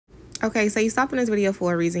Okay, so you stopped in this video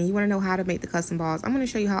for a reason. You want to know how to make the custom balls. I'm going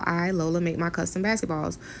to show you how I, Lola, make my custom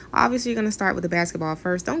basketballs. Obviously, you're going to start with the basketball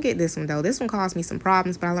first. Don't get this one, though. This one caused me some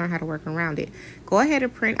problems, but I learned how to work around it. Go ahead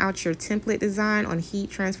and print out your template design on heat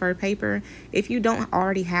transfer paper. If you don't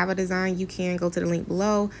already have a design, you can go to the link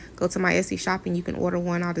below. Go to my Etsy shop and you can order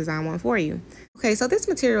one. I'll design one for you. Okay, so this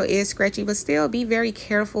material is stretchy, but still be very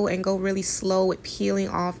careful and go really slow with peeling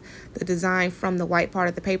off the design from the white part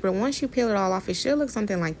of the paper. Once you peel it all off, it should look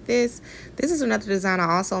something like this. This is another design I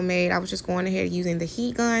also made. I was just going ahead using the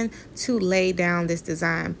heat gun to lay down this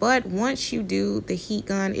design. But once you do the heat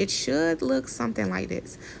gun, it should look something like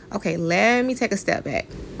this. Okay, let me take a step back.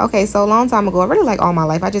 Okay, so a long time ago, I really like all my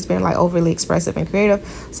life, I just been like overly expressive and creative.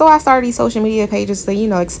 So I started these social media pages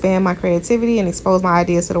to, expand my creativity and expose my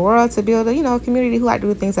ideas to the world, to build a, community who like to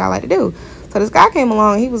do things I like to do. So this guy came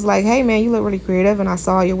along, he was like, hey man, you look really creative and I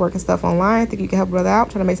saw your work and stuff online. I think you can help a brother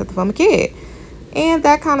out, trying to make something for my kid. And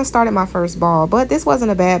that kind of started my first ball, but this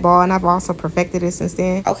wasn't a bad ball, and I've also perfected it since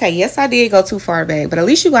then. Okay, yes, I did go too far back, but at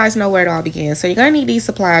least you guys know where it all began. So you're gonna need these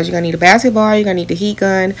supplies. You're gonna need a basketball, you're gonna need the heat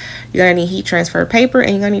gun, you're gonna need heat transfer paper, and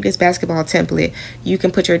you're gonna need this basketball template. You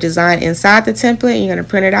can put your design inside the template, and you're gonna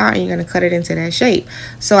print it out, and you're gonna cut it into that shape.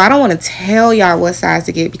 So I don't want to tell y'all what size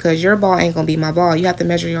to get because your ball ain't gonna be my ball. You have to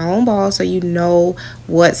measure your own ball so you know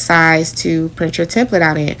what size to print your template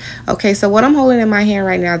out in. Okay, so what I'm holding in my hand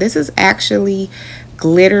right now, this is actually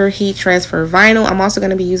glitter heat transfer vinyl. I'm also going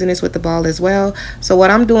to be using this with the ball as well. So what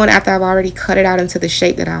I'm doing after I've already cut it out into the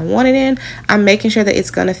shape that I want it in, I'm making sure that it's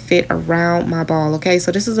going to fit around my ball. Okay,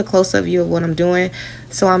 so this is a close-up view of what I'm doing.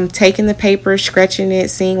 So I'm taking the paper, stretching it,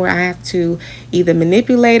 seeing where I have to either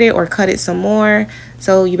manipulate it or cut it some more.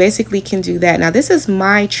 So you basically can do that. Now this is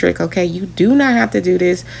my trick, okay? You do not have to do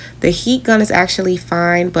this. The heat gun is actually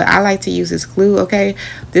fine, but I like to use this glue, okay?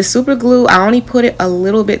 This super glue, I only put it a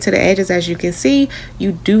little bit to the edges, as you can see.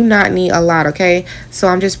 You do not need a lot, okay? So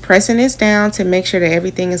I'm just pressing this down to make sure that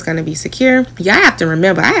everything is gonna be secure. Y'all have to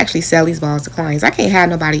remember, I actually sell these balls to clients. I can't have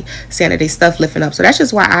nobody saying that they stuff lifting up. So that's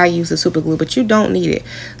just why I use the super glue, but you don't need it.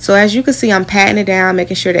 So as you can see, I'm patting it down,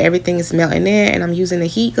 making sure that everything is melting in, and I'm using the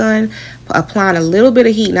heat gun, applying a little bit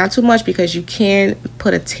of heat, not too much because you can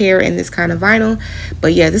put a tear in this kind of vinyl.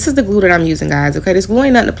 But yeah, this is the glue that I'm using, guys, okay? This glue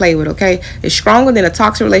ain't nothing to play with, okay? It's stronger than a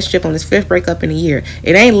toxic relationship on its 5th breakup in a year.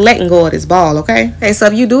 It ain't letting go of this ball, okay? Okay, so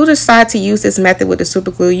if you do decide to use this method with the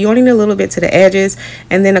super glue, you only need a little bit to the edges,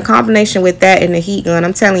 and then a combination with that and the heat gun,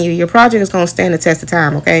 I'm telling you, your project is going to stand the test of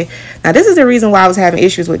time, okay? Now this is the reason why I was having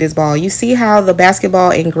issues with this ball. You see how the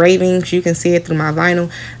basketball engravings, you can see it through my vinyl.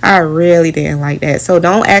 I really didn't like that. So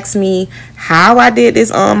don't ask me how I did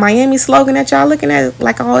this Miami slogan that y'all looking at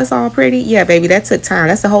like, oh, it's all pretty. Yeah, baby, that took time.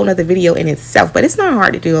 That's a whole nother video in itself, but it's not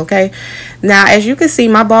hard to do, okay? Now, as you can see,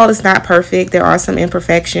 my ball is not perfect. There are some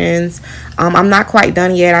imperfections. I'm not quite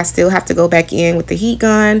done yet. I still have to go back in with the heat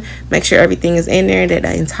gun, make sure everything is in there, that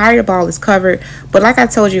the entire ball is covered. But like I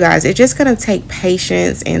told you guys, it's just going to take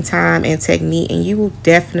patience and time and technique, and you will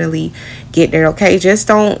definitely get there, okay? Just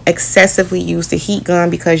don't excessively use the heat gun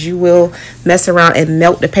because you will mess around and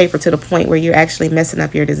melt the paper to the point where you're actually messing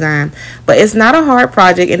up your design. But it's not a hard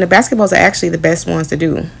project, and the basketballs are actually the best ones to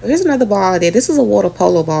do. Here's another ball I did. This is a water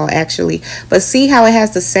polo ball, actually. But see how it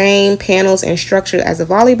has the same panels and structure as a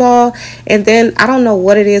volleyball? And then I don't know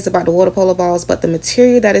what it is about the water polo balls, but the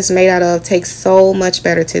material that it's made out of takes so much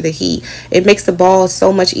better to the heat. It makes the ball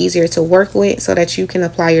so much easier to work with so that you can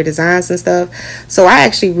apply your designs and stuff. So I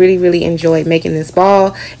actually really enjoyed making this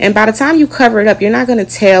ball. And by the time you cover it up, you're not going to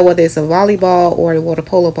tell whether it's a volleyball or a water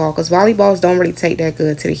polo ball, because volleyballs don't really take that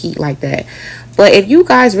good to the heat like that. But if you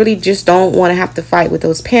guys really just don't want to have to fight with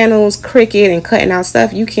those panels, Cricut, and cutting out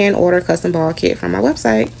stuff, you can order a custom ball kit from my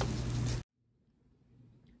website.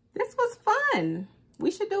 This was fun. We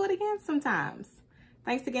should do it again sometimes.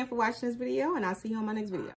 Thanks again for watching this video, and I'll see you on my next video.